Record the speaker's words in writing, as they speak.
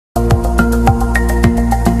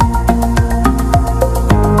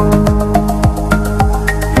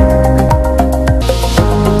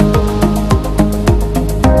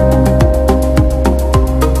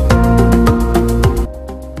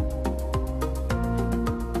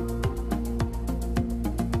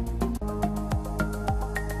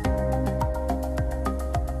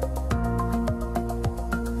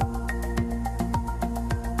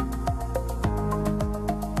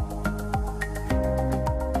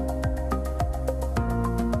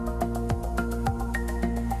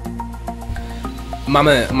මම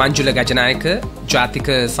මංජුල ගජනායක ජාතික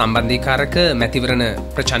සම්බන්ධීකාරක මැතිවරණ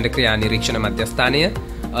ප්‍රචණ්ඩ ක්‍රියා නිරීක්ෂණ මධ්‍යස්ථානය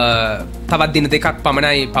තවත් දින දෙකක්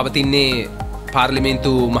පමණයි පවතින්නේ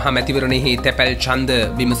පාර්ලිමේන්තු මහා මැතිවරණයෙහි තැපැල් ඡන්ද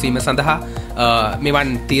විමසීම සඳහා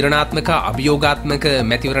මෙවන් තීරණාත්මක අභියෝගාත්මක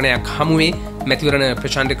මැතිවරණයක් හමුවේ මැතිවරණ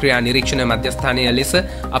ප්‍රචණ්ඩ ක්‍රියා නිරීක්ෂණ මධ්‍යස්ථානය ලෙස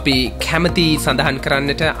අපි කැමැති සඳහන්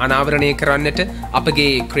කරන්නට අනාවරණය කරන්නට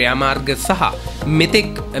අපගේ ක්‍රියාමාර්ග සහ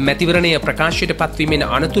මෙතෙක් මැතිවරණය ප්‍රකාශයට පත්වීමෙන්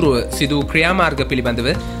අනතුරුව සිදු ක්‍රියාමාර්ග පිළිබඳව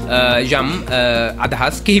යම්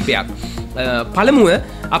අදහස් කිහිපයක්. පළමුව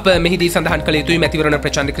අප මෙහිදී සඳහන් කළ යුතුයි මැතිවරණ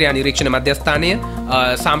ප්‍රචණ්ඩ ක්‍රියා නිරීක්ෂණ මධ්‍යස්ථානය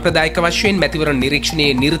සාම්ප්‍රදායික වශයෙන් මැතිවරණ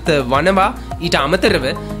නිරීක්ෂණයේ නිරත වනවා. ඊට අමතරව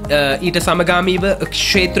ඊට සමගාමීව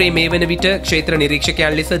ක්ෂේත්‍රයේ මේ වන විට ක්ෂේත්‍ර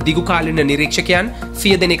නිරීක්ෂකයන් ලෙස දිගුකාලීන නිරීක්ෂකයන්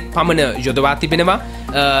 100 දෙනෙක් පමණ යොදවා තිබෙනවා.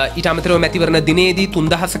 ඊට අමතරව මැතිවරණ දිනේදී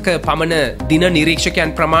 3000ක පමණ දින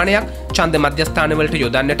නිරීක්ෂකයන් ප්‍රමාණයක් ඡන්ද මධ්‍යස්ථානවලට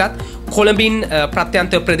යොදන්නටත් කොළඹින්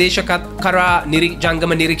ප්‍රත්‍යන්ත ප්‍රදේශකත් කරා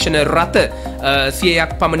ජංගම නිරීක්ෂණ රථ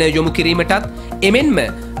 100ක් පමණ යොමු කිරීමටත් එමෙන්ම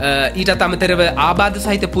ඊටත් අමතරව ආබාධ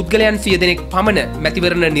සහිත පුද්ගලයන් 100 දෙනෙක් පමණ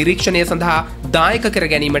මැතිවරණ නිරීක්ෂණය සඳහා දායක කර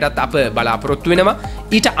ගැනීමටත් අප බලාපොරොත්තු වෙනවා.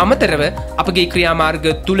 ඊට අමතරව අපගේ ක්‍රියාමාර්ග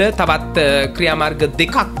තුල තවත් ක්‍රියාමාර්ග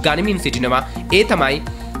දෙකක් ගනිමින් සිටිනවා. ඒ තමයි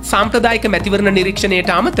සාම්ප්‍රදායික මැතිවරණ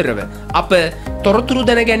නිරීක්ෂණයට අමතරව අප තොරතුරු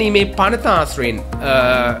දැනගැනීමේ පනත ආශ්‍රයෙන්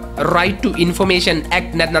Right to Information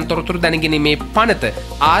Act නැත්නම් තොරතුරු දැනගැනීමේ පනත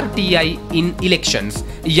RTI in Elections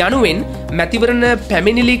යනුවෙන් මැතිවරණ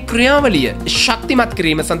පැමිණිලි ක්‍රියාවලිය ශක්තිමත්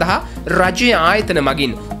කිරීම සඳහා රජයේ ආයතන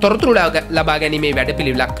මගින් තොරතුරු ලබා ගැනීමේ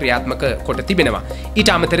වැඩපිළිවෙලක් ක්‍රියාත්මක කොට තිබෙනවා.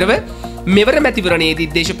 ඊට අමතරව මෙවර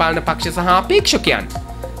මැතිවරණයේදී දේශපාලන පක්ෂ සහ අපේක්ෂකයන්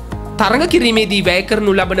තරඟ කිරීමේදී වැය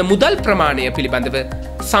කරනු ලබන මුදල් ප්‍රමාණය පිළිබඳව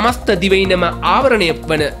සමස්ත දිවයිනම ආවරණය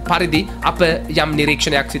වන පරිදි අප යම්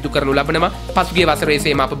නිරීක්ෂණයක් සිදු කරනු ලබනවා. පසුගිය වසරේ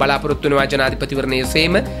සේම අප බලාපොරොත්තු වෙනවා ජනාධිපතිවරණයේ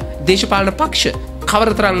සේම දේශපාලන පක්ෂ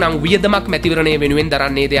කවරතරම් නම් වියදමක් මැතිවරණය වෙනුවෙන්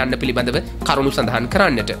දරන්නේද යන්න පිළිබඳව කරුණු සඳහන්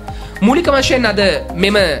කරන්නට. මූලික වශයෙන් අද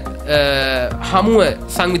මෙම හමුව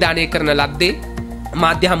සංවිධානය කරන ලද්දේ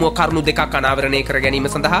මාධ්‍ය හමුව කරුණු දෙකක් අනාවරණය කර ගැනීම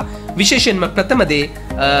සඳහා විශේෂයෙන්ම ප්‍රථම දේ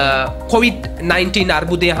COVID-19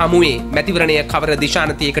 අර්බුදය හමුවේ මැතිවරණය කවර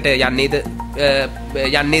දිශානතියකට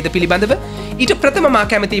යන්නේද පිළිබඳව ඊට ප්‍රථම මා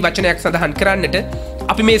කැමති වචනයක් සඳහන් කරන්නට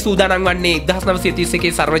අපි මේ සූදානම් වන්නේ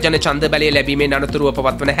 1931 සර්වජන ඡන්ද බලය ලැබීමෙන් අනතුරුව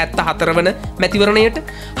පවත්වන 74 වන මැතිවරණයට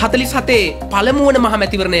 47 පළමු වන මහ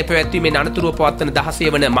මැතිවරණය පැවැත්වීමෙන් අනතුරුව පවත්වන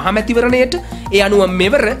 16 වන මහ මැතිවරණයට ඒ අනුව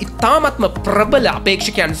මෙවර ඉතාමත්ම ප්‍රබල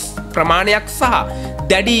අපේක්ෂකයන් ප්‍රමාණයක් සහ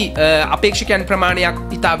දැඩි අපේක්ෂකයන් ප්‍රමාණයක්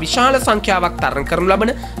ඉතා විශාල සංඛ්‍යාවක් තරඟ කරනු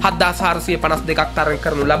ලබන 7452ක් තරඟ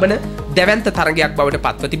කරනු ලබන දැවැන්ත තරඟයක් බවට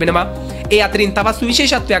පත්ව තිබෙනවා. ඒ අතරින් තවත්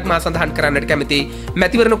විශේෂත්වයක් මා සඳහන් කරන්නට කැමතියි.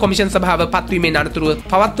 මැතිවරණ කොමිෂන් සභාව පත්වීමෙන් අනතුරුව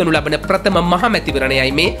පවත්වනු ලබන ප්‍රථම මහ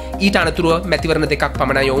මැතිවරණයයි මේ. ඊට අනතුරුව මැතිවරණ දෙකක්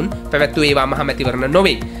පමණයි වුන් පැවැත්වුවේ ඒවා මහ මැතිවරණ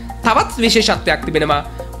නොවේ. තවත් විශේෂත්වයක් තිබෙනවා.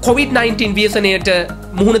 COVID-19 ව්‍යසනයට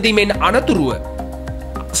මුහුණ දීමෙන් අනතුරුව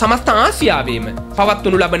සමස්ත ආසියාවේම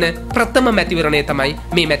පවත්වනු ලබන ප්‍රථම මැතිවරණය තමයි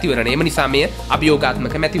මේ මැතිවරණය. එම නිසා මෙය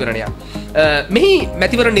අභියෝගාත්මක මැතිවරණයක්. මෙහි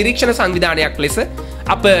මැතිවරණ නිරීක්ෂණ සංවිධානයක් ලෙස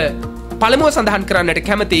අප පළමුව සඳහන් කරන්නට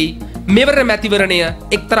කැමතියි මෙවර මැතිවරණය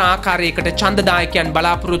එක්තරා ආකාරයකට ඡන්දදායකයන්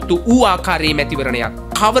බලාපොරොත්තු වූ ආකාරයේ මැතිවරණයක්.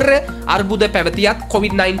 කවර අර්බුද පැවතියත්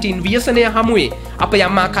COVID-19 ව්‍යසනය හමුවේ අප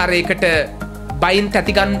යම් ආකාරයකට බයින්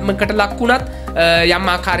තැතිගන්මකට ලක් වුණත් යම්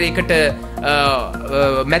ආකාරයකට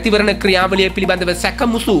මැතිවරණ ක්‍රියාවලිය පිළිබඳව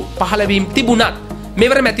සැකමුසු පහළවීම් තිබුණත්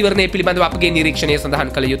මෙවර මැතිවරණය පිළිබඳව අපගේ නිරීක්ෂණය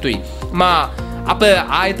සඳහන් කළ යුතුයි. අප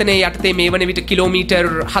ආයතනයේ යටතේ මේ වන විට කිලෝමීටර්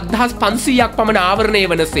 7500ක් පමණ ආවරණය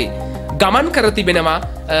වනසේ ගමන් කර තිබෙනවා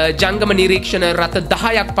ජංගම නිරීක්ෂණ රථ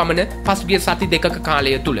 10ක් පමණ පසුගිය සති දෙකක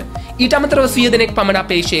කාලය තුල. ඊට අමතරව 100 දෙනෙක් පමණ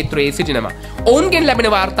අපේ ක්ෂේත්‍රයේ සිටිනවා. ඔවුන්ගෙන්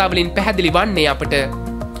ලැබෙන වාර්තාවලින් පැහැදිලි වන්නේ අපට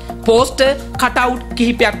පෝස්ටර් කටවුට්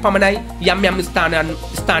කිහිපයක් පමණයි යම් යම්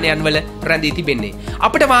ස්ථානයන් වල රැඳී තිබෙන්නේ.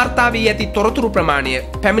 අපට වාර්තා වී ඇති තොරතුරු ප්‍රමාණය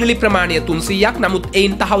පැමිණිලි ප්‍රමාණය 300ක්. නමුත්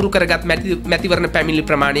එයින් තහවුරු කරගත් මැතිවරණ පැමිණිලි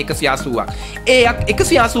ප්‍රමාණය 180ක්. ඒ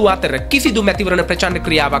 180 අතර කිසිදු මැතිවරණ ප්‍රචණ්ඩ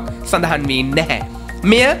ක්‍රියාවක් සඳහන් වී නැහැ.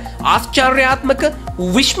 මෙය ආශ්චර්යාත්මක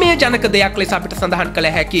විශ්මයජනක දෙයක් ලෙස අපිට සඳහන් කළ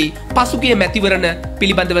හැකි පසුගිය මැතිවරණ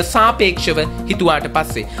පිළිබඳව සාපේක්ෂව හිතුවාට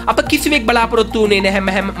පස්සේ. අප කිසිවෙක් බලාපොරොත්තු වුණේ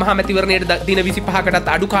නැහැ මහ මැතිවරණයට දින 25කටත්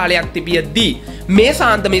අඩු කාලයක් තිබියදී මේ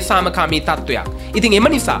සාන්දමේ සාමකාමී තත්ත්වයක්. ඉතින් එම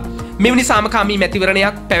නිසා මෙවැනි සාමකාමී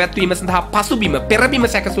මැතිවරණයක් පැවැත්වීම සඳහා පසුබිම පෙරබිම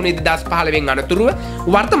සැකසුනේ 2015 අනතුරුව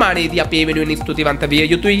වර්තමානයේදී අපි ඒ වෙනුවෙන් ස්තුතිවන්ත විය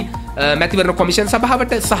යුතුයි මැතිවරණ කොමිෂන්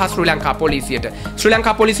සභාවට සහ ශ්‍රී ලංකා පොලිසියට. ශ්‍රී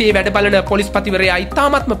ලංකා පොලිසියේ වැඩ බලන පොලිස්පතිවරයා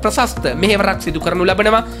ඉතාමත්ම ප්‍රශස්ත මෙහෙවරක් සිදු කරනු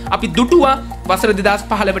ලබනවා. අපි දුටුවා වසර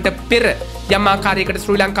 2015ට පෙර යම් ආකාරයකට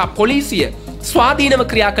ශ්‍රී ලංකා පොලිසිය ස්වාධීනව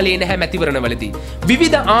ක්‍රියා කළේ නැහැ මැතිවරණවලදී.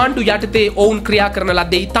 විවිධ ආණ්ඩු යටතේ ඔවුන් ක්‍රියා කරන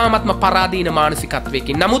ලද්දේ ඉතාමත්ම පරාදීන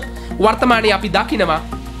මානසිකත්වයකින්. නමුත් වර්තමානයේ අපි දකිනවා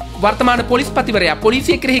වර්තමාන පොලිස්පතිවරයා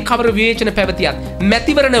පොලිසිය කෙරෙහි කවර විවේචන පැවතියත්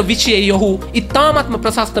මැතිවරණ විෂයේ ඔහු ඉතාමත්ම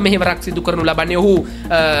ප්‍රශස්ත මෙහෙවරක් සිදු කරනු ලබන්නේ. ඔහු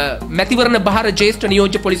මැතිවරණ බහර ජ්‍යෙෂ්ඨ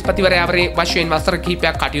නියෝජ්‍ය පොලිස්පතිවරයා වශයෙන් වසර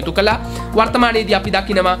කිහිපයක් කටයුතු කළා. වර්තමානයේදී අපි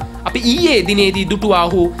දකිනවා අපි ඊයේ දිනේදී දුටුවා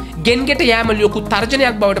ඔහු ගෙන්ගෙට යෑම ලොකු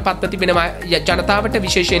තර්ජනයක් බවට පත්ව තිබෙනවා ජනතාවට,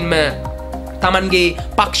 විශේෂයෙන්ම තමන්ගේ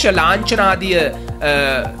පක්ෂ ලාංඡනාදිය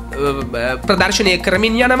ප්‍රදර්ශනය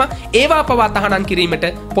කරමින් යනවා. ඒවා පවා තහනම් කිරීමට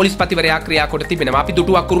පොලිස්පතිවරයා ක්‍රියා කොට තිබෙනවා. අපි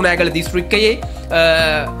දුටුවා කුරුණෑගල දිස්ත්‍රික්කයේ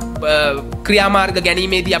ක්‍රියාමාර්ග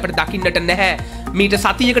ගැනීමේදී අපට දකින්නට නැහැ මීට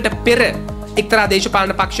සතියකට පෙර එක්තරා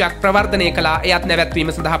දේශපාලන පක්ෂයක් ප්‍රවර්ධනය කළා. එයත්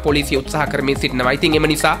නැවැත්වීම සඳහා පොලිසිය උත්සාහ කරමින් සිටිනවා. ඉතින් එම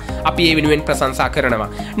නිසා අපි ඒ වෙනුවෙන් ප්‍රශංසා කරනවා.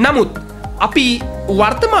 නමුත් අපි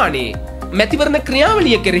වර්තමානයේ මැතිවරණ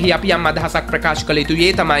ක්‍රියාවලිය කෙරෙහි අපි යම් අදහසක් ප්‍රකාශ කළ යුතුයි.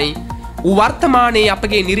 ඒ තමයි වර්තමානයේ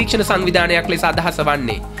අපගේ නිරීක්ෂණ සංවිධානයක් ලෙස අදහස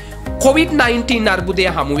වන්නේ COVID-19 අර්බුදය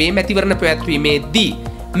හමුවේ මැතිවරණ පැවැත්වීමේදී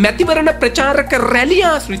මැතිවරණ ප්‍රචාරක රැලිය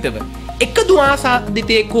ආශ්‍රිතව එකදු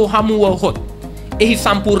ආසාදිතයෙක් හෝ හමුවහොත් එහි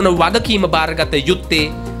සම්පූර්ණ වගකීම බාරගත යුත්තේ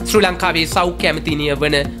ශ්‍රී ලංකාවේ සෞඛ්‍ය ඇමතිනිය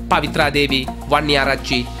වන පවිත්‍රාදේවී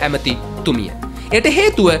වන්නිආරච්චි ඇමතිතුමිය. එයට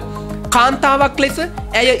හේතුව කාන්තාවක් ලෙස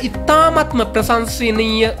ඇය ඉතාමත්ම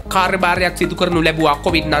ප්‍රශංසනීය කාර්යභාරයක් සිදු කරනු ලැබුවා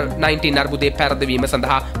COVID-19 අර්බුදයේ පැරදවීම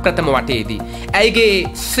සඳහා ප්‍රථම වටයේදී. ඇයගේ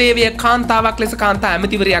සේවය කාන්තාවක් ලෙස, කාන්තා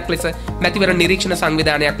ඇමතිවරයක් ලෙස මැතිවරණ නිරීක්ෂණ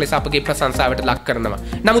සංවිධානයක් ලෙස අපගේ ප්‍රශංසාවට ලක් කරනවා.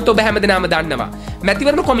 නමුත් ඔබ හැමදෙනාම දන්නවා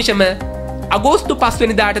මැතිවරණ කොමිෂම අගෝස්තු 5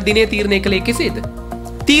 වෙනිදාට දිනය තීරණය කළේ කෙසේද?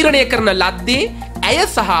 තීරණය කරන ලද්දේ ඇය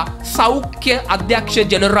සහ සෞඛ්‍ය අධ්‍යක්ෂ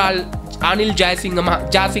ජෙනරාල් අනිල් ජයසිංහ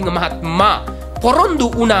මහත්මයා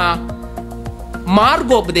පොරොන්දු වුණා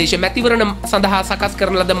මාර්ගෝපදේශ මැතිවරණ සඳහා සකස්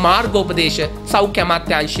කරන ලද මාර්ගෝපදේශ සෞඛ්‍ය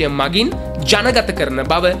අමාත්‍යාංශය මගින් ජනගත කරන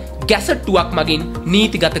බව, ගැසට්ටුවක් මගින්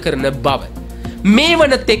නීතිගත කරන බව. මේ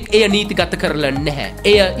වන තෙක් එය නීතිගත කරලා නැහැ.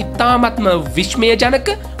 එය ඉතාමත්ම විස්මයජනක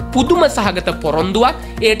පුදුම සහගත පොරොන්දුවක්.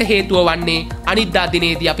 එයට හේතුව වන්නේ අනිද්දා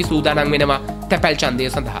දිනේදී අපි සූදානම් වෙනවා තැපැල් ඡන්දය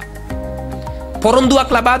සඳහා. පොරොන්දුවක්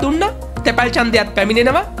ලබා දුන්නා, තැපැල් ඡන්දයත්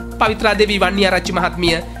පැමිණෙනවා. පවිත්‍රාදේවී වන්නිආරච්චි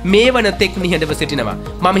මහත්මිය මේ වන තෙක් නිහඬව සිටිනවා.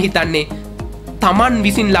 මම හිතන්නේ තමන්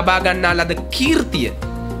විසින් ලබා ගන්නා ලද කීර්තිය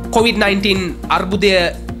COVID-19 අර්බුදය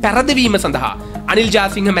පැරදවීම සඳහා අනිල්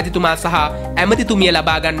ජාසිංහ මැතිතුමා සහ ඇමතිතුමිය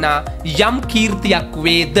ලබා ගන්නා යම් කීර්තියක්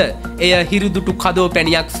වේද එය හිරුදුටු කදෝ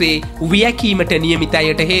පැණියක්සේ වියැකීමට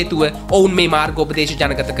නියමිතයට හේතුව ඔවුන් මේ මාර්ගෝපදේශ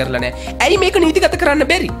ජනගත කරලා නැහැ. ඇයි මේක නීතිගත කරන්න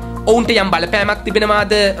බැරි? ඔවුන්ට යම් බලපෑමක්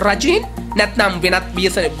තිබෙනවාද රජයෙන්? නැත්නම්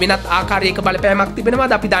වෙනත් ආකාරයක බලපෑමක්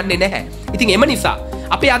තිබෙනවාද? අපි දන්නේ නැහැ. ඉතින් එම නිසා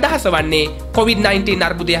අපේ අදහස වන්නේ COVID-19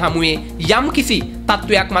 අර්බුදය හමුවේ යම් කිසි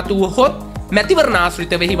තත්ත්වයක් මතුවහොත් මැතිවරණ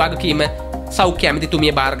ආශ්‍රිතව එහි වගකීම සෞඛ්‍ය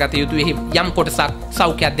ඇමතිතුමිය බාරගත යුතුයි. එහි යම් කොටසක්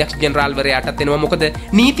සෞඛ්‍ය අධ්‍යක්ෂ ජෙනරාල්වරයාටත් එනවා. මොකද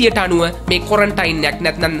නීතියට අනුව මේ ක්වොරන්ටයින් එකක්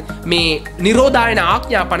නැත්නම් මේ නිරෝධායන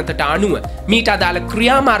ආඥා පනතට අනුව මීට අදාළ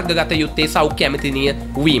ක්‍රියාමාර්ග ගත යුත්තේ සෞඛ්‍ය ඇමතිනිය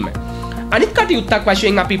වීම. අනිත් කටයුත්තක්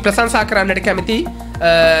වශයෙන් අපි ප්‍රශංසා කරන්නට කැමති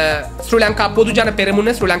ශ්‍රී ලංකා පොදු ජන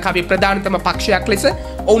පෙරමුණ, ශ්‍රී ලංකාවේ ප්‍රධානතම පක්ෂයක් ලෙස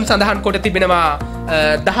ඔවුන් සඳහන් කොට තිබෙනවා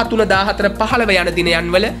 13, 14, 15 යන දිනයන්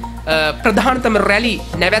වල ප්‍රධානතම රැලි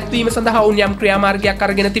නැවැත්වීම සඳහා ඔවුන් යම් ක්‍රියාමාර්ගයක්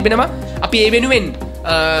අරගෙන තිබෙනවා. අපි ඒ වෙනුවෙන්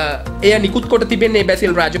එය නිකුත් කොට තිබෙන්නේ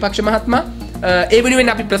බැසිල් රාජපක්ෂ මහත්මයා. ඒ වෙනුවෙන්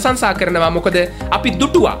අපි ප්‍රශංසා කරනවා. මොකද අපි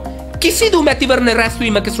දුටුවා කිසිදු මැතිවරණ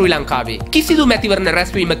රැස්වීමක ශ්‍රී ලංකාවේ කිසිදු මැතිවරණ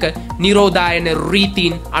රැස්වීමක නිරෝධායන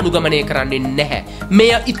රීතීන් අනුගමනය කරන්නේ නැහැ.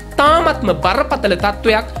 මෙය ඉතාමත්ම බරපතල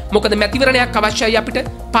තත්ත්වයක්. මොකද මැතිවරණයක් අවශ්‍යයි අපිට,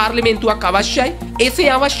 පාර්ලිමේන්තුවක් අවශ්‍යයි. එසේ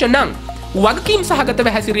අවශ්‍ය නම් වගකීම් සහගතව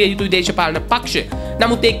හැසිරිය යුතුයි දේශපාලන පක්ෂ.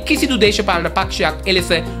 නමුත් ඒ කිසිදු දේශපාලන පක්ෂයක් එලෙස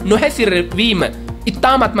නොහැසිරවීම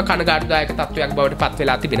ඉතාමත්ම කනගාටුදායක තත්ත්වයක් බවට පත්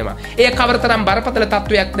වෙලා තිබෙනවා. එය කවරතරම් බරපතල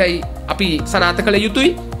තත්ත්වයක්දයි අපි සනාථ කළ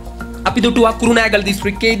යුතුයි. අපි දුටුවා කුරුණෑගල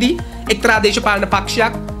දිස්ත්‍රික්කයේදී එක්තරා දේශපාලන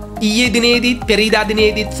පක්ෂයක් ඊයේ දිනේදීත් පෙරේදා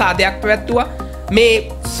දිනේදීත් සාදයක් පැවැත්තුවා. මේ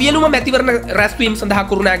සියලුම මැතිවරණ රැස්වීම සඳහා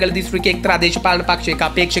කුරුණෑගල දිස්ත්‍රික්කයේ එක්තරා දේශපාලන පක්ෂයක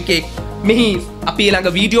අපේක්ෂකයෙක් මෙහි අපි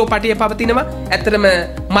ළඟ වීඩියෝ පටිය පවතිනවා. ඇත්තටම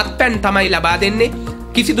මත්පැන් තමයි ලබා දෙන්නේ.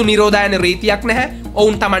 කිසිදු නිරෝධායන රීතියක් නැහැ.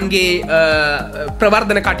 ඔවුන් Tamanගේ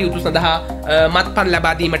ප්‍රවර්ධන කටයුතු සඳහා මත්පැන්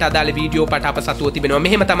ලබා දීමට අදාළ වීඩියෝ පට අප සතුව තිබෙනවා.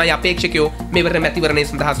 මෙහෙම තමයි අපේක්ෂකයෝ මෙවර මැතිවරණය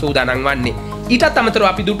සඳහා සූදානම් වන්නේ. ඊටත් අමතරව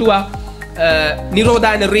අපි දුටුවා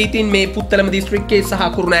නිරෝධායන රීතීන් මේ පුත්තලම දිස්ත්‍රික්කයේ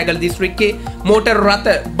සහ කුරුණෑගල දිස්ත්‍රික්කයේ මෝටර් රථ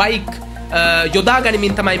බයික් යොදා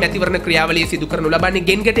ගනිමින් තමයි මැතිවරණ ක්‍රියාවලිය සිදු කරනු ලබන්නේ.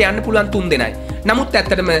 ගෙන්ගෙට යන්න පුළුවන් 3 දෙනයි. නමුත්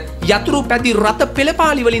ඇත්තටම යතුරු පැදි රථ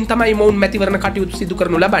පෙළපාලි වලින් තමයි මොවුන් මැතිවරණ කටයුතු සිදු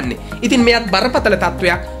කරනු ලබන්නේ. ඉතින් මෙයත් බරපතල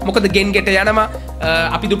තත්වයක්. මොකද ගෙන්ගෙට යනවා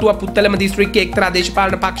අපි දුටුවා පුත්තලම දිස්ත්‍රික්කයේ එක්තරා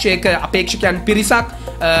දේශපාලන පක්ෂයක අපේක්ෂකයන් පිරිසක්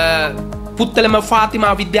පුත්තලම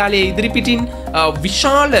ෆාතිමා විද්‍යාලයේ ඉදිරිපිටින්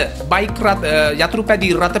විශාල බයික්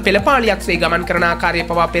යතුරුපැදි රථ පෙළපාලියක්සේ ගමන් කරන ආකාරය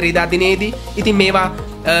පවා පෙරේදා දිනේදී ඉතින් මේවා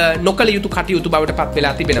නොකළ යුතු කටයුතු බවට පත්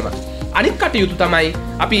වෙලා තිබෙනවා. අනිත් කටයුතු තමයි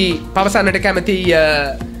අපි පවසන්නට කැමති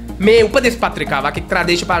මේ උපදෙස් පත්‍රිකාවක් එක්තරා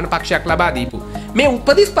දේශපාලන පක්ෂයක් ලබා දීපු. මේ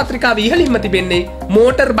උපදෙස් පත්‍රිකාව ඉහළින්ම තිබෙන්නේ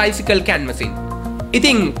මෝටර් බයිසිකල් කැන්වසින්.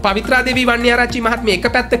 ඉතින් පවිත්‍රා දේවී වන්‍යාරච්චි මහත්මිය එක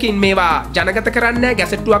පැත්තකින් මේවා ජනගත කරන්නේ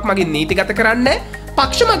ගැසට්ටුවක් මගින් නීතිගත කරන්නේ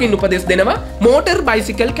පක්ෂ මගින් උපදෙස් දෙනවා මෝටර්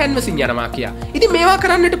බයිසිකල් කැන්වසින් යනවා කියා. ඉතින් මේවා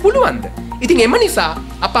කරන්නට පුළුවන්ද? ඉතින් එම නිසා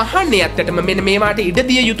අප අහන්නේ ඇත්තටම මෙන්න මේවාට ඉඩ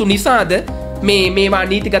දිය යුතු නිසාද මේවා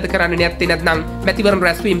නීතිගත කරන්න නැත්තේ නැත්නම් මැතිවරණ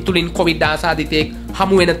රැස්වීම තුලින් කොවිඩ් ආසාදිතයෙක්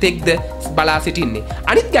හමු වෙන තෙක්ද බලා සිටින්නේ.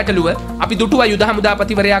 අනිත් ගැටලුව අපි දුටුවා යුද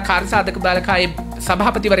හමුදාපතිවරයා කාර්යසාධක බාලකායේ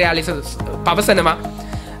සභාපතිවරයා ලෙස පවසනවා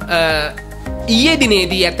ඊයේ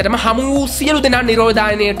දිනේදී ඇත්තටම හමු වූ සියලු දෙනා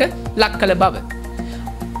නිරෝධායනයට ලක් කළ බව.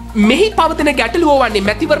 මෙහි පවතින ගැටලුව වන්නේ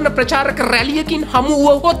මැතිවරණ ප්‍රචාරක රැලියකින් හමු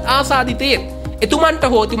වුවහොත් ආසාදිතයෙක් එතුමන්ට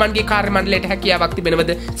හෝ එතුමන්ගේ කාර්ය මණ්ඩලයට හැකියාවක්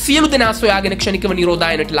තිබෙනවද සියලු දෙනා සොයාගෙන ක්ෂණිකව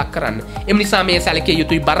නිරෝධායනයට ලක් කරන්න. එම නිසා මේ සැලකිය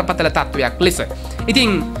යුතුයි බරපතල තත්වයක් ලෙස.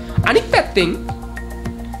 ඉතින් අනිත් පැත්තෙන්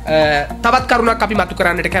තවත් කරුණක් අපි මතු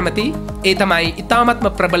කරන්නට කැමති. ඒ තමයි ඉතාමත්ම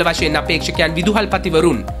ප්‍රබල වශයෙන් අපේක්ෂකයන්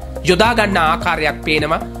විදුහල්පතිවරුන් යොදා ගන්න ආකාරයක්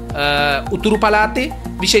පේනවා උතුරු පළාතේ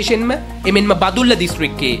විශේෂයෙන්ම එමෙන්ම බදුල්ල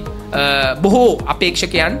දිස්ත්‍රික්කයේ බොහෝ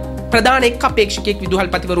අපේක්ෂකයන් ප්‍රධාන එක් අපේක්ෂකයෙක්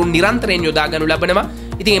විදුහල්පතිවරුන් නිරන්තරයෙන් යොදා ගනු ලබනවා.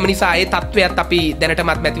 ඉතින් එම නිසා ඒ තත්ත්වයත් අපි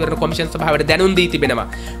දැනටමත් මැතිවරණ කොමිෂන් සභාවට දැනුම් දී තිබෙනවා.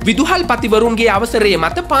 විදුහල්පතිවරුන්ගේ අවසරය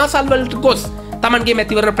මත පාසල් වලට ගොස් Tamanගේ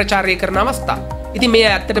මැතිවරණ ප්‍රචාරය කරන අවස්ථා. ඉතින් මේ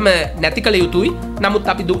ඇත්තටම නැති කළ යුතුයි. නමුත්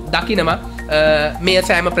අපි දකිනවා මේ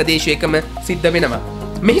සෑම ප්‍රදේශයකම සිද්ධ වෙනවා.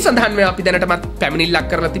 මෙහි සඳහන් වෙනවා අපි දැනටමත් පැමිණිල්ලක්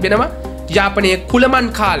කරලා තිබෙනවා. යාපනයේ කුලමන්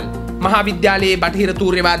කාල් මහාවිද්‍යාලයේ බටහිර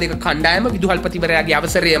තූර්යවාදක කණ්ඩායම විදුහල්පතිවරයාගේ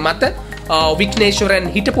අවසරය මත වික්නේශ්වරන්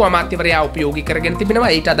හිටපු අමාත්‍යවරයා උපයෝගී කරගෙන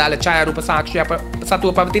තිබෙනවා. ඊට අදාළ ඡායාරූප සාක්ෂි අප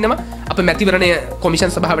සතුව පවතිනවා. අප මැතිවරණ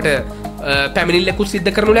කොමිෂන් සභාවට පැමිණිල්ලකුත්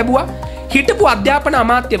සිද්ධ කරනු ලැබුවා. හිටපු අධ්‍යාපන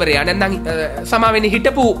අමාත්‍යවරයා නැත්නම් සමාවෙන්න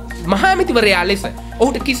හිටපු මහාමැතිවරයා ලෙස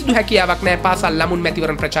ඔහුට කිසිදු හැකියාවක් නැහැ පාසල් ළමුන්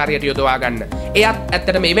මැතිවරණ ප්‍රචාරයට යොදවා ගන්න. එයත්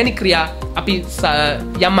ඇත්තටම එවැනි ක්‍රියා අපි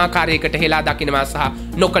යම් ආකාරයකට හෙලා දකිනවා සහ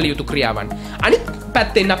නොකළ යුතු ක්‍රියාවන්. අනිත්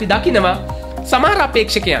පැත්තෙන් අපි දකිනවා සමහර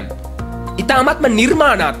අපේක්ෂකයන් ඉතාමත්ම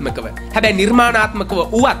නිර්මාණාත්මකව හැබැයි නිර්මාණාත්මකව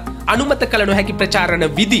වුවත් අනුමත කළ නොහැකි ප්‍රචාරණ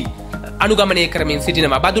විධි අනුගමනය කරමින්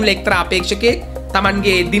සිටිනවා. බදුල්ල එක්තරා අපේක්ෂකයෙක්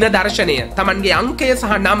තමන්ගේ දින දර්ශනය තමන්ගේ අංකය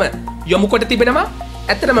සහ නම යොමු කොට තිබෙනවා.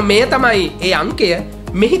 ඇත්තටම මේ තමයි ඒ අංකය.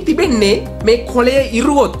 මෙහි තිබෙන්නේ මේ කොළය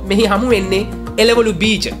ඉරුවොත් මෙහි හමු වෙන්නේ එළවලු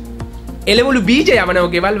බීජ. එළවලු බීජ යවනව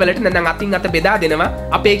ගෙවල් වලට නැත්නම් අතින් අත බෙදා දෙනවා.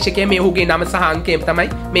 අපේක්ෂකයා මේ ඔහුගේ නම සහ අංකය තමයි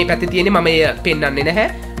මේ පැත්තේ තියෙන්නේ. මම එය පෙන්වන්නේ නැහැ.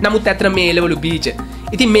 නමුත් ඇත්තට මේ එළවලු බීජ.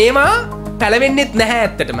 ඉතින් මේවා පැලවෙන්නෙත් නැහැ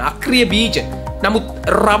ඇත්තටම. අක්‍රිය බීජ. නමුත්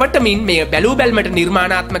රවටමින් මේ බැලූ බැල්මට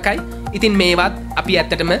නිර්මාණාත්මකයි. ඉතින් මේවත් අපි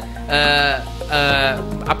ඇත්තටම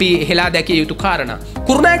අපි හෙලා දැකිය යුතු කාරණා.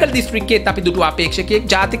 කුරුණෑගල දිස්ත්‍රික්කයේත් අපි දුටු අපේක්ෂකයෙක්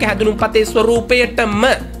ජාතික හැඳුනුම්පතේ ස්වරූපයටම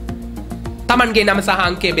Tamanගේ නම සහ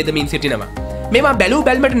අංකය බෙදමින් සිටිනවා. මේවා බැලූ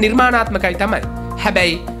බැල්මට නිර්මාණාත්මකයි තමයි.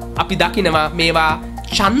 හැබැයි අපි දකිනවා මේවා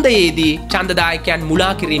ඡන්දයේදී ඡන්දදායකයන්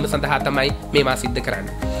මුලා කිරීම සඳහා තමයි මේවා සිද්ධ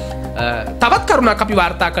කරන්නේ. තවත් කරුණක් අපි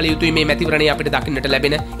වාර්තා කළ යුතුයි මේ මැතිවරණයේ අපිට දකින්නට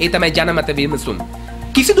ලැබෙන. ඒ තමයි ජනමත විමසුම්.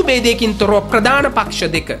 කිසිදු ભેදයකින් තොරව ප්‍රධාන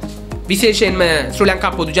පක්ෂ දෙක විශේෂයෙන්ම ශ්‍රී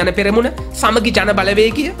ලංකා පොදු ජන පෙරමුණ සමගි ජන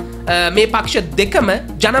බලවේගය මේ පක්ෂ දෙකම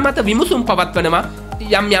ජනමත විමසුම් පවත්වනවා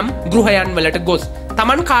යම් යම් ගෘහයන් වලට ගොස්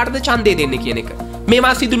Taman කාටද ඡන්දය දෙන්නේ කියන එක.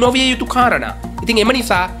 මේවා සිදු නොවිය යුතු කාරණා. ඉතින් එම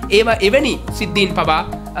නිසා ඒවා එවැනි සිද්ධීන් පවා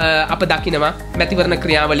අප දකිනවා මැතිවරණ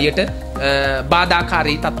ක්‍රියාවලියට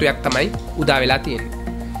බාධාකාරී තත්වයක් තමයි උදා වෙලා තියෙන්නේ.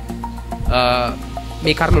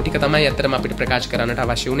 මේ කරුණු ටික තමයි ඇත්තටම අපිට ප්‍රකාශ කරන්නට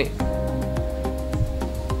අවශ්‍ය වුණේ.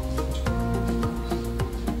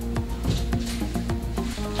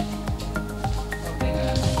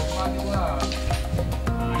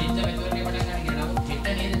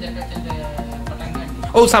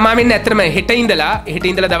 ඔව් සමාවෙන්න ඇත්තටම හෙට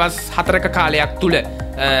ඉඳලා දවස් 4ක කාලයක් තුල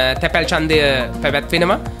තැපැල් ඡන්දය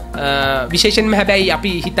පැවැත්වෙනවා. විශේෂයෙන්ම හැබැයි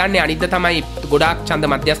අපි හිතන්නේ අනිද්දා තමයි ගොඩාක් ඡන්ද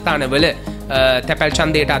මධ්‍යස්ථානවල තැපැල්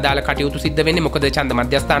ඡන්දයට අදාළ කටයුතු සිද්ධ වෙන්නේ. මොකද ඡන්ද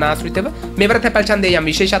මධ්‍යස්ථාන ආශ්‍රිතව මෙවර තැපැල් ඡන්දයේ යම්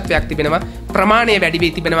විශේෂත්වයක් තිබෙනවා. ප්‍රමාණය වැඩි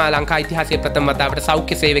වී තිබෙනවා. ලංකා ඉතිහාසයේ ප්‍රථම වතාවට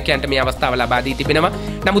සෞඛ්‍ය සේවකයන්ට මේ අවස්ථාව ලබා දී තිබෙනවා.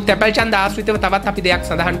 නමුත් තැපැල් ඡන්ද ආශ්‍රිතව තවත් අපි දෙයක්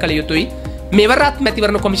සඳහන් කළ යුතුයි. මෙවරත්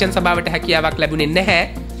මැතිවරණ කොමිෂන් සභාවට හැකියාවක් ලැබුණේ නැහැ.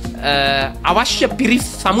 අවශ්‍ය පිරිස්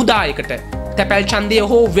සමුදායකට තැපැල් ඡන්දය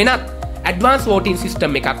හෝ වෙනත් ඇඩ්වාන්ස් වෝටින්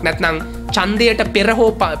සිස්ටම් එකක් නැත්නම් ඡන්දයට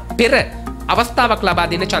පෙර අවස්ථාවක් ලබා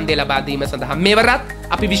දෙන ඡන්දය ලබා දීම සඳහා මෙවරත්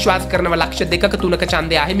අපි විශ්වාස කරනවා ලක්ෂ 2ක 3ක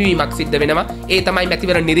ඡන්දය අහිමිවීමක් සිද්ධ වෙනවා. ඒ තමයි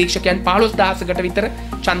මැතිවරණ නිරීක්ෂකයන් 15000කට විතර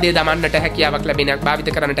ඡන්දය දමන්නට හැකියාවක් ලැබෙනක්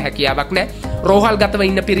භාවිත කරන්නට හැකියාවක් නැහැ. රෝහල් ගතව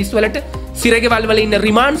ඉන්න පිරිස් වලට සිරගෙවල් වල ඉන්න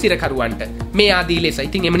රිමාන්ඩ් සිරකරුවන්ට මේ ආදී ලෙස.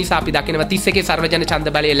 ඉතින් එම නිසා අපි දකිනවා 31 සර්වජන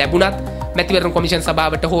ඡන්ද බලය ලැබුණත් මැතිවරණ කොමිෂන්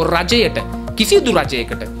සභාවට හෝ රජයට කිසිදු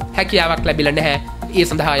රජයකට හැකියාවක් ලැබිලා නැහැ ඒ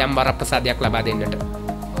සඳහා යම් වරප්‍රසාදයක් ලබා දෙන්නට.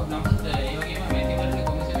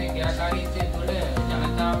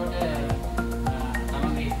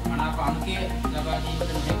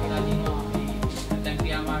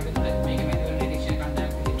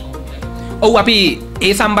 ඔව් අපි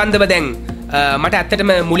ඒ සම්බන්ධව දැන් මට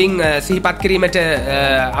ඇත්තටම මුලින් සිහිපත් කිරීමට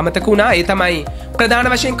අමතක වුණා. ඒ තමයි ප්‍රධාන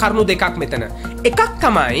වශයෙන් කරුණු දෙකක් මෙතන. එකක්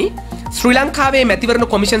තමයි ශ්‍රී ලංකාවේ මැතිවරණ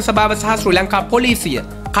කොමිෂන් සභාව සහ ශ්‍රී ලංකා පොලිසිය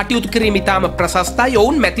කටයුතු කිරීම ඉතාම ප්‍රශස්තයි.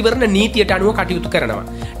 ඔවුන් මැතිවරණ නීතියට අනුව කටයුතු කරනවා.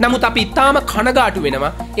 නමුත් අපි ඉතාම කනගාටු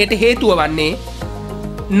වෙනවා. ඒට හේතුව වන්නේ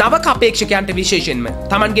නවක අපේක්ෂකයන්ට විශේෂයෙන්ම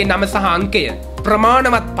තමන්ගේ නම සහ අංකය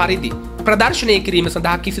ප්‍රමාණවත් පරිදි ප්‍රදර්ශනය කිරීම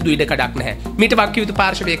සඳහා කිසිදු ඉඩකඩක් නැහැ. මීට වගකිව යුතු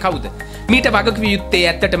පාර්ශවය කවුද? මීට වගකිව යුත්තේ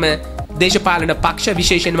ඇත්තටම දේශපාලන පක්ෂ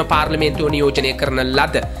විශේෂයෙන්ම පාර්ලිමේන්තුව නියෝජනය කරන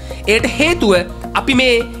ලද. ඒට හේතුව අපි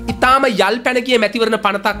මේ ඉතාම යල් පැන ගිය මැතිවරණ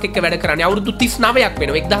පනතක් එක්ක වැඩ කරන්නේ. අවුරුදු 39ක්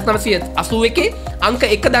වෙනවා. 1981 අංක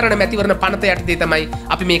 1 දරන මැතිවරණ පනත යටතේ තමයි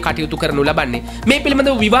අපි මේ කටයුතු කරනු ලබන්නේ. මේ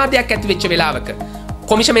පිළිබඳව විවාදයක් ඇති වෙච්ච වෙලාවක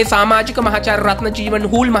කොමිෂමේ සමාජික මහාචාර්ය රත්නජීවන්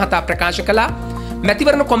හූල් මහතා ප්‍රකාශ කළා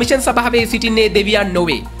මැතිවරණ කොමිෂන් සභාවේ සිටින්නේ දෙවියන්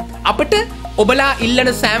නොවේ. අපට ඔබලා ඉල්ලන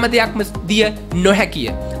සෑම දෙයක්ම දිය නොහැකිය.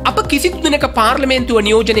 අප කිසිදු දිනක පාර්ලිමේන්තුව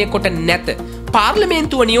නියෝජනය කොට නැත.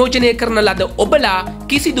 පාර්ලිමේන්තුව නියෝජනය කරන ලද ඔබලා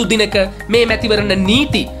කිසිදු දිනක මේ මැතිවරණ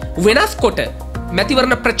නීති වෙනස් කොට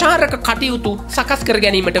මැතිවරණ ප්‍රචාරක කටයුතු සකස් කර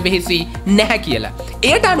ගැනීමට වෙහෙසි නැහැ කියලා.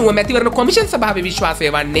 එයට අනුව මැතිවරණ කොමිෂන් සභාවේ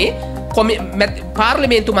විශ්වාසය වන්නේ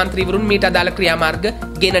පාර්ලිමේන්තු මන්ත්‍රීවරුන් මීට අදාළ ක්‍රියාමාර්ග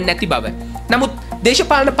ගෙන නැති බව. නමුත්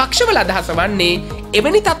දේශපාලන පක්ෂවල අදහස වන්නේ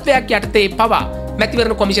එවැනි තත්ත්වයක් යටතේ පවා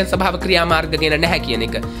මැතිවරණ කොමිෂන් සභාව ක්‍රියාමාර්ග ගෙන නැහැ කියන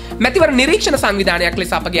එක. මැතිවරණ නිරීක්ෂණ සංවිධානයක්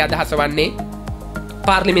ලෙස අපගේ අදහස වන්නේ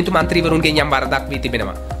පාර්ලිමේන්තු මන්ත්‍රීවරුන්ගෙන් යම් වරදක් වී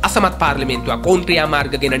තිබෙනවා. අසමත් පාර්ලිමේන්තුවක් ඔවුන්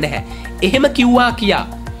ක්‍රියාමාර්ග ගෙන නැහැ. එහෙම කිව්වා කියා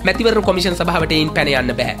මැතිවරණ කොමිෂන් සභාවට එයින් පැන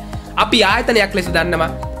යන්න බෑ. අපි ආයතනයක් ලෙස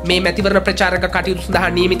දන්නවා මේ මැතිවරණ ප්‍රචාරක කටයුතු සඳහා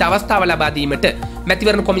නියමිත අවස්ථාව ලබා දීමට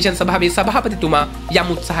මැතිවරණ කොමිෂන් සභාවේ සභාපතිතුමා යම්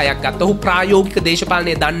උත්සාහයක් ගත්තා. ඔහු ප්‍රායෝගික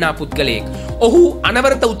දේශපාලනය දන්නා පුද්ගලයෙක්. ඔහු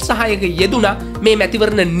අනවරත උත්සාහයක යෙදුණා මේ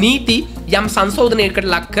මැතිවරණ නීති යම් සංශෝධනයකට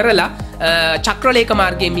ලක් කරලා චක්‍රලේඛ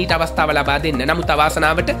මාර්ගයෙන් මීට අවස්ථාව ලබා දෙන්න. නමුත්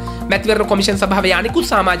අවාසනාවට මැතිවරණ කොමිෂන් සභාවේ අනිකුත්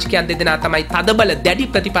සමාජිකයන් දෙදෙනා තමයි තදබල දැඩි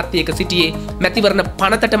ප්‍රතිපත්තියක සිටියේ මැතිවරණ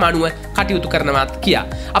පනතටම අනුව කටයුතු කරනවාත් කියා.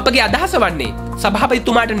 අපගේ අදහස වන්නේ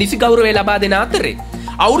සභාපතිතුමාට නිසි ගෞරවය ලබා දෙන අතරේ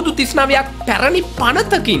අවුරුදු 39ක් පැරණි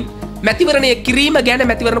පනතකින් මැතිවරණය කිරීම ගැන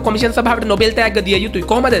මැතිවරණ කොමිෂන් සභාවට නොබෙල් තෑග්ග දිය යුතුයි.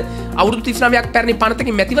 කොහොමද අවුරුදු 39ක් පැරණි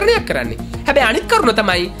පනතකින් මැතිවරණයක් කරන්නේ? හැබැයි අනිත් කරුණ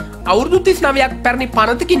තමයි අවුරුදු 39ක් පැරණි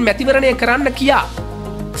පනතකින් මැතිවරණය කරන්න කියා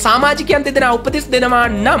සමාජිකයන් දෙදෙනා උපදෙස් දෙනවා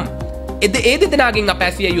නම් ඒ දෙදෙනාගෙන් අප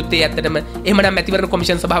ඇසිය යුත්තේ ඇත්තටම එහෙමනම් මැතිවරණ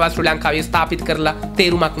කොමිෂන් සභාව ශ්‍රී ලංකාවේ ස්ථාපිත කරලා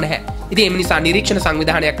තේරුමක් නැහැ. ඉතින් ඒ නිසා නිරීක්ෂණ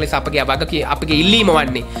සංවිධානයක් ලෙස අපගේ ඉල්ලීම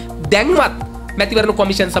වන්නේ දැන්වත් මැතිවරණ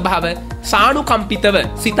කොමිෂන් සභාව සානුකම්පිතව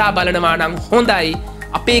සිතා බලනවා නම් හොඳයි.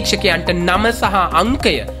 අපේක්ෂකයන්ට නම සහ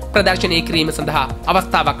අංකය ප්‍රදර්ශනය කිරීම සඳහා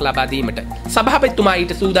අවස්ථාවක් ලබා දීමට සභාපතිතුමා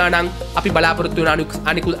ඊට සූදානම්. අපි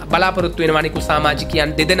බලාපොරොත්තු වෙන අනිකුත්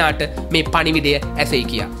සමාජිකයන් දෙදෙනාට මේ පණිවිඩය ඇසෙයි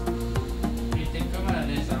කියා.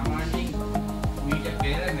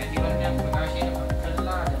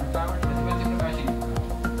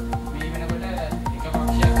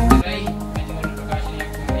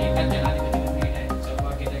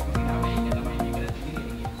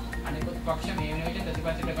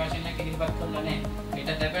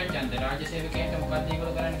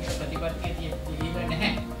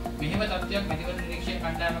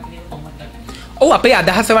 ඔව් අපේ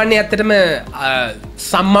අදහස වන්නේ ඇත්තටම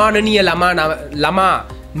සම්මානනීය ළමා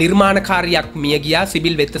නිර්මාණකාරියක් මිය ගියා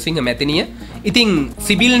සිබිල් වෙත්තසිංහ මැතිණිය. ඉතින්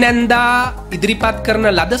සිබිල් නැන්දා ඉදිරිපත් කරන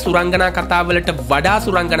ලද සුරංගනා කතාවලට වඩා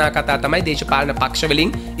සුරංගනා කතා තමයි දේශපාලන පක්ෂ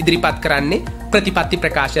වලින් ඉදිරිපත් කරන්නේ ප්‍රතිපත්ති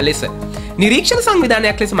ප්‍රකාශ ලෙස. නිරීක්ෂණ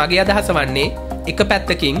සංවිධානයක් ලෙස මගේ අදහස වන්නේ එක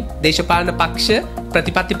පැත්තකින් දේශපාලන පක්ෂ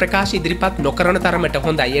ප්‍රතිපත්ති ප්‍රකාශ ඉදිරිපත් නොකරන තරමට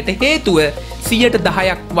හොඳයි. ඒට හේතුව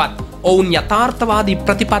 110%ක්වත් ඔවුන් යථාර්ථවාදී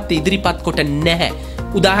ප්‍රතිපත්ති ඉදිරිපත් කොට නැහැ.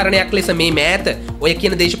 උදාහරණයක් ලෙස මේ මෑත ඔය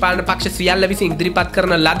කියන දේශපාලන පක්ෂ සියල්ල විසින් ඉදිරිපත්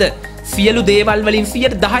කරන ලද සියලු දේවල් වලින්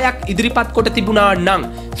 110%ක් ඉදිරිපත් කොට තිබුණා නම්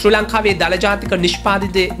ශ්‍රී ලංකාවේ දළ ජාතික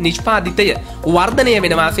නිෂ්පාදිතය වර්ධනය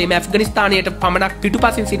වෙනවා. මේ ඇෆ්ගනිස්තානයට පමණක්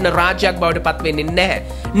පිටුපසින් සිටින රාජ්‍යයක් බවට පත් වෙන්නේ නැහැ.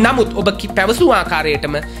 නමුත් ඔබ පැවසූ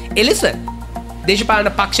ආකාරයටම එලෙස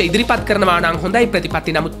දේශපාලන පක්ෂ ඉදිරිපත් කරනවා නම් හොඳයි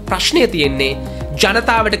ප්‍රතිපත්ති. නමුත් ප්‍රශ්නය තියෙන්නේ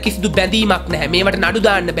ජනතාවට කිසිදු බැඳීමක් නැහැ. මේවට නඩු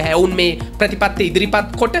දාන්න බෑ. ඔවුන් මේ ප්‍රතිපත්ති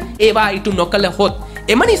ඉදිරිපත් කොට ඒවා ඊට නොකළ හොත්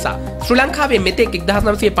එම නිසා ශ්‍රී ලංකාවේ මෙතෙක්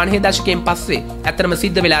 1950 දශකයෙන් පස්සේ ඇත්තටම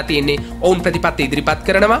සිද්ධ වෙලා තියෙන්නේ ඔවුන් ප්‍රතිපත්ති ඉදිරිපත්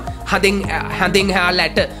කරනවා හඳෙන්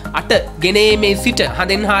හාලට අට ගෙනීමේ සිට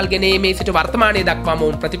හඳෙන් හාල් ගෙනීමේ සිට වර්තමානයේ දක්වාම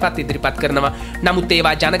ඔවුන් ප්‍රතිපත්ති ඉදිරිපත් කරනවා. නමුත්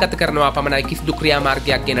ඒවා ජනගත කරනවා පමණයි කිසිදු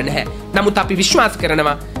ක්‍රියාමාර්ගයක් ගෙන නැහැ. නමුත් අපි විශ්වාස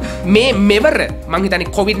කරනවා මේ මෙවර මං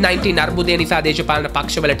හිතන්නේ COVID-19 අර්බුදය නිසා දේශපාලන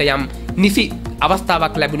පක්ෂවලට යම් නිසි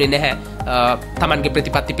අවස්ථාවක් ලැබුණේ නැහැ තමන්ගේ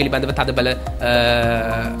ප්‍රතිපත්ති පිළිබඳව තදබල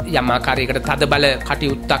යම් ආකාරයකට තදබල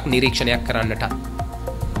කටයුත්තක් නිරීක්ෂණයක් කරන්නට.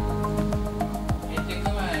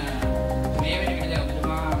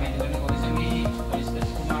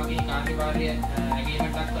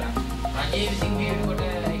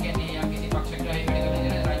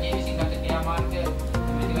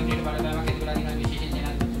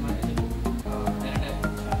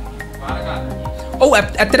 ඔව්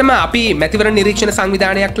ඇත්තටම අපි මැතිවරණ නිරීක්ෂණ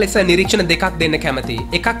සංවිධානයක් ලෙස නිරීක්ෂණ දෙකක් දෙන්න කැමතියි.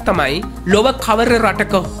 එකක් තමයි ලොව කවර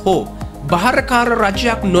රටක හෝ බාහිරකාර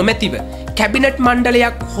රජයක් නොමැතිව කැබිනට්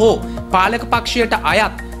මණ්ඩලයක් හෝ පාලක පක්ෂයට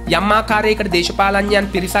අයත් යම් ආකාරයකට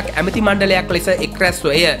දේශපාලඥයන් පිරිසක් ඇමති මණ්ඩලයක් ලෙස එක්රැස්ව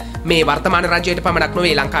එය මේ වර්තමාන රජයට පමණක්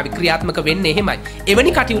නොවේ ලංකාවේ ක්‍රියාත්මක වෙන්නේ එහෙමයි.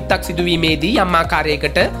 එවැනි කටයුත්තක් සිදුවීමේදී යම්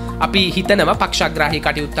ආකාරයකට අපි හිතනවා පක්ෂග්‍රාහී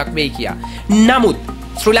කටයුත්තක් වෙයි කියා. නමුත්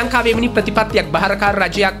ශ්‍රී ලංකාවේ එවැනි ප්‍රතිපත්තියක් බාහිරකාර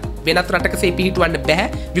රජයක් වෙනත් රටකසේ පිහිටුවන්න බැහැ.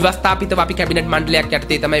 ව්‍යවස්ථාපිතව අපි කැබිනට් මණ්ඩලයක්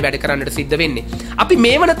යටතේ තමයි වැඩ කරන්නට සිද්ධ වෙන්නේ. අපි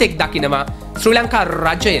මේ වනතෙක් දකිනවා ශ්‍රී ලංකා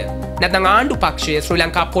රජය නැත්නම් ආණ්ඩු පක්ෂය ශ්‍රී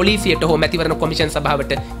ලංකා පොලිසියට හෝ මැතිවරණ කොමිෂන්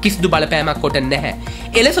සභාවට කිසිදු බලපෑමක් කොට නැහැ.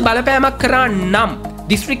 එලෙස බලපෑමක් කරා නම්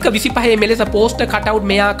දිස්ත්‍රික්ක 25 මෙලෙස පෝස්ටර් කටවුට්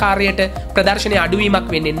මේ ආකාරයට ප්‍රදර්ශනය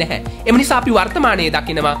අඩුවීමක් වෙන්නේ නැහැ. එම නිසා අපි වර්තමානයේ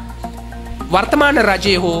දකිනවා වර්තමාන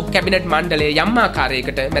රජයේ හෝ කැබිනට් මණ්ඩලයේ යම්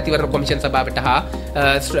ආකාරයකට මැතිවරණ කොමිෂන් සභාවට හා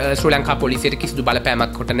ශ්‍රී ලංකා පොලිසියට කිසිදු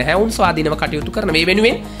බලපෑමක් කොට නැහැ. උන් ස්වාධීනව කටයුතු කරන මේ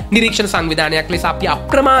වෙනුවෙන් නිරීක්ෂණ සංවිධානයක් ලෙස අපි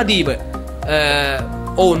අප්‍රමාදීව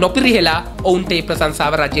නොපිරිහෙලා ඔවුන්ට ඒ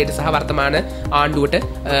ප්‍රශංසාව රජයට සහ වර්තමාන ආණ්ඩුවට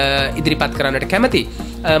ඉදිරිපත් කරන්නට කැමතියි.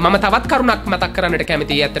 මම තවත් කරුණක් මතක් කරන්නට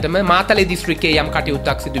කැමතියි. ඇත්තටම මාතලේ දිස්ත්‍රික්කයේ යම්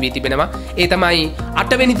කටයුත්තක් සිදු වී තිබෙනවා. ඒ තමයි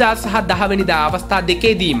 8 වෙනිදා සහ 10 වෙනිදා අවස්ථා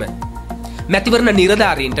දෙකේදීම මැතිවරණ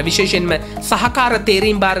නිලධාරීන්ට විශේෂයෙන්ම සහකාර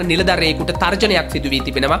තේරීම් බාර නිලධාරියෙකුට තර්ජනයක් සිදු වී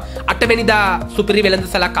තිබෙනවා. 8 වෙනිදා සුපිරි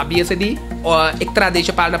වෙළඳසලක් අභියසදී එක්තරා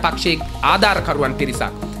දේශපාලන පක්ෂයේ ආධාරකරුවන් පිරිසක්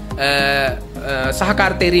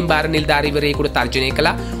සහකාර තේරීම් බාර නිලධාරීවරයෙකුට තර්ජනය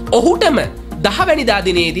කළා. ඔහුටම 10 වෙනිදා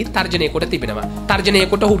දිනේදී තර්ජනය කොට තිබෙනවා. තර්ජනය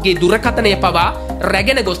කොට ඔහුගේ දුරකථනය පවා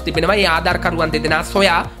රැගෙන ගොස් තිබෙනවා. ඒ ආධාරකරුවන් දෙදෙනා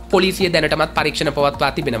සොයා පොලිසිය දැනටමත් පරීක්ෂණ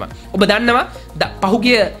පවත්වා තිබෙනවා. ඔබ දන්නවා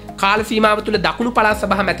පහුගිය කාල සීමාව තුළ දකුණු පළාත්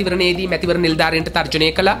සභා මැතිවරණයේදී මැතිවරණ නිලධාරීන්ට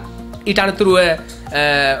තර්ජනය කළා. ඊට අනතුරුව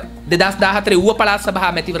 2014 ඌව පළාත්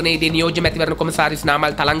සභා මැතිවරණයේදී නියෝජ්‍ය මැතිවරණ කොමසාරිස්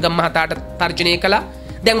නාමල් තලංගම් මහතාට තර්ජනය කළා.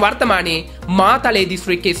 දැන් වර්තමානයේ මාතලේ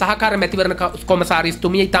දිස්ත්‍රික්කයේ සහකාර මැතිවරණ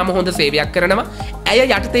කොමසාරිස්තුමිය ඉතාම හොඳ සේවයක් කරනවා. ඇය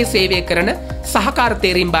යටතේ සේවය කරන සහකාර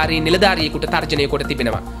තේරීම් බාරී නිලධාරියෙකුට තර්ජනය කොට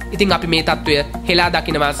තිබෙනවා. ඉතින් අපි මේ තත්ත්වය හෙලා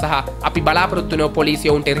දකිනවා සහ අපි බලාපොරොත්තු වෙනවා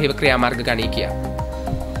පොලිසිය උන්ට එරෙහිව ක්‍රියාමාර්ග ගනී කියා.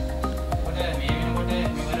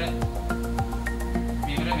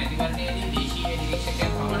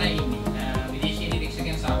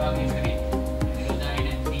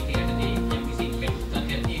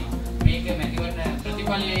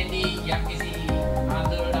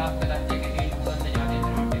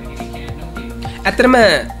 ඇතරම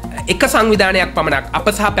එක සංවිධානයක් පමණක් අප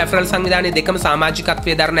සහ පැෆරල් සංවිධානය දෙකම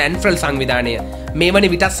සාමාජිකත්වය දරන ඇන්ෆ්‍රල් සංවිධානය මේ වන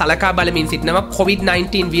විටත් සලකා බලමින් සිටිනවා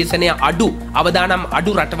COVID-19 ව්‍යසනය අඩු අවදානම්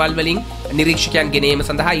අඩු රටවල් වලින් නිරීක්ෂකයන් ගෙනීම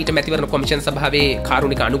සඳහා ඊට මැතිවරණ කොමිෂන් සභාවේ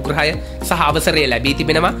කාරුණික අනුග්‍රහය සහ අවසරය ලැබී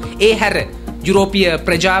තිබෙනවා. ඒ හැර යුරෝපීය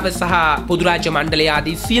ප්‍රජාව සහ පොදු රාජ්‍ය මණ්ඩලය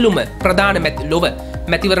ආදී සියලුම ප්‍රධාන ලොව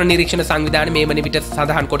මැතිවරණ නිරීක්ෂණ සංවිධාන මේ වන විට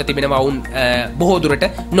සඳහන් කොට තිබෙනවා වුන් බොහෝ දුරට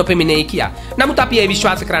නොපෙමිණෙයි කියා. නමුත් අපි ඒ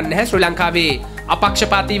විශ්වාස කරන්නේ නැහැ. ශ්‍රී ලංකාවේ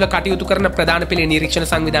අපක්ෂපාතීව කටයුතු කරන ප්‍රධාන පෙළේ නිරීක්ෂණ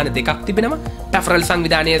සංවිධාන දෙකක් තිබෙනවා. පැෆරල්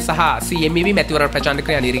සංවිධානය සහ CMEV මැතිවරණ ප්‍රචණ්ඩ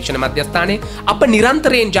ක්‍රියා නිරීක්ෂණ මධ්‍යස්ථානයේ අප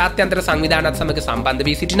නිරන්තරයෙන් ජාත්‍යන්තර සංවිධානත් සමග සම්බන්ධ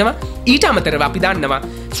වී සිටිනවා. ඊට අමතරව අපි දන්නවා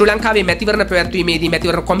ශ්‍රී ලංකාවේ මැතිවරණ පැවැත්වීමේදී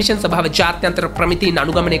මැතිවරණ කොමිෂන් සභාව ජාත්‍යන්තර ප්‍රමිතීන්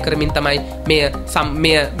අනුගමනය කරමින් තමයි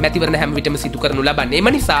මෙය මැතිවරණ හැම විටම සිදු කරනු ලබන්නේ.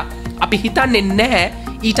 එම නිසා අපි හිතන්නේ නැහැ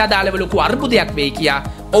ඊට අදාළව ලොකු අර්බුදයක් වෙයි කියා.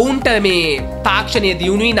 ඔවුන්ට මේ තාක්ෂණය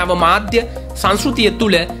දියුණුවී නව මාධ්‍ය සංස්කෘතිය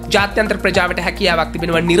තුළ ජාත්‍යන්තර ප්‍රජාවට හැකියාවක්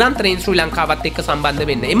තිබෙනවා නිරන්තරයෙන් ශ්‍රී ලංකාවත් එක්ක සම්බන්ධ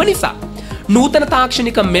වෙන්න. එම නිසා නූතන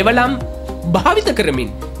තාක්ෂණික මෙවලම් භාවිත කරමින්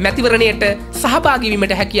මැතිවරණයට සහභාගී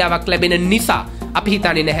වීමට හැකියාවක් ලැබෙන නිසා අපි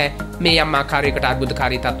හිතන්නේ නැහැ මේ යම් ආකාරයකට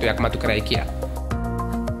අර්බුදකාරී තත්ත්වයක් මතු කරයි කියලා.